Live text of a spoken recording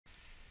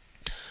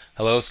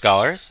Hello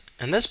scholars.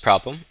 In this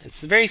problem,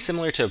 it's very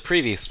similar to a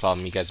previous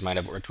problem you guys might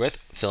have worked with,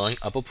 filling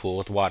up a pool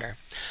with water.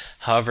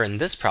 However, in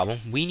this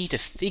problem, we need to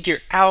figure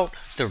out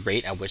the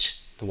rate at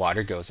which the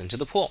water goes into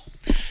the pool.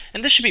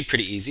 And this should be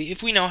pretty easy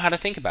if we know how to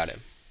think about it.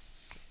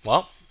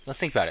 Well,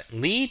 let's think about it.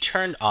 Lee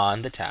turned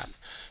on the tap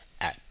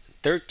at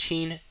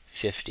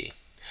 13:50.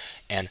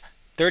 And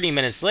 30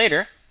 minutes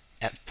later,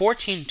 at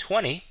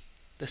 14:20,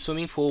 the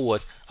swimming pool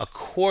was a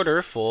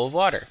quarter full of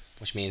water,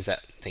 which means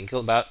that think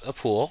about a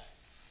pool.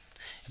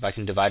 If I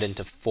can divide it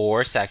into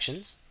 4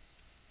 sections,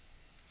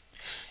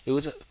 it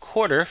was a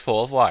quarter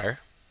full of water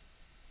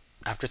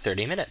after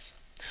 30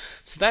 minutes.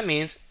 So that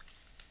means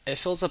it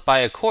fills up by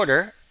a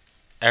quarter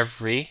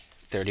every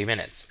 30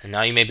 minutes. And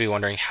now you may be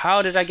wondering,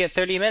 how did I get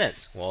 30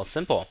 minutes? Well, it's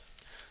simple.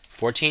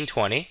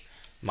 14:20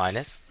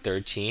 minus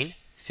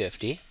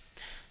 13:50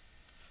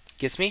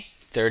 gets me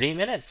 30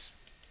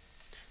 minutes.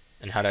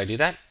 And how do I do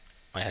that?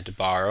 I had to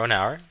borrow an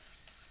hour.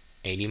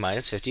 80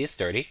 minus 50 is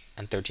 30,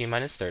 and 13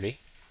 minus 30,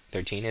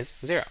 13 is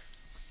 0.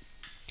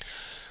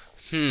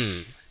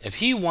 If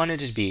he wanted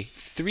to be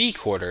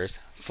 3/4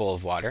 full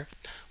of water,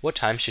 what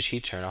time should he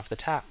turn off the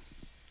tap?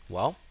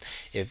 Well,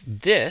 if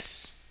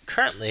this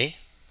currently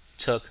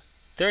took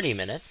 30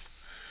 minutes,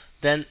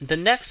 then the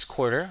next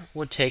quarter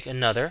would take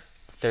another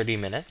 30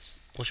 minutes,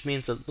 which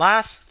means the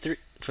last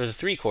for the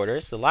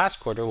 3/4, the last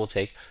quarter will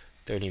take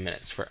 30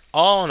 minutes. For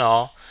all in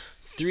all,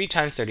 3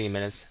 times 30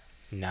 minutes,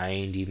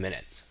 90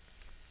 minutes.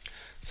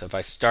 So if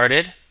I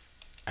started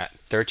at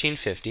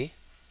 13:50,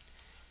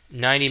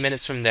 90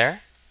 minutes from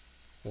there,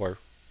 or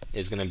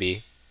is going to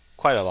be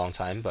quite a long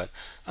time, but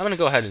I'm going to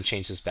go ahead and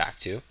change this back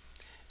to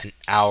an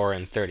hour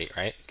and 30,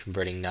 right?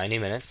 Converting 90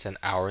 minutes to an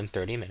hour and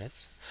 30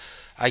 minutes.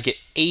 I get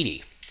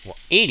 80. Well,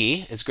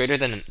 80 is greater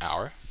than an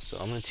hour, so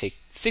I'm going to take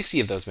 60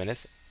 of those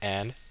minutes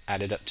and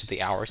add it up to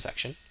the hour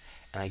section,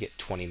 and I get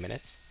 20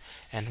 minutes.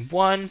 And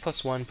 1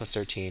 plus 1 plus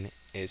 13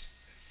 is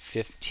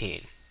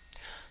 15.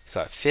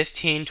 So at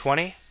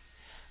 15:20,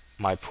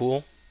 my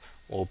pool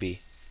will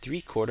be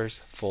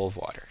 3/4 full of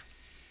water.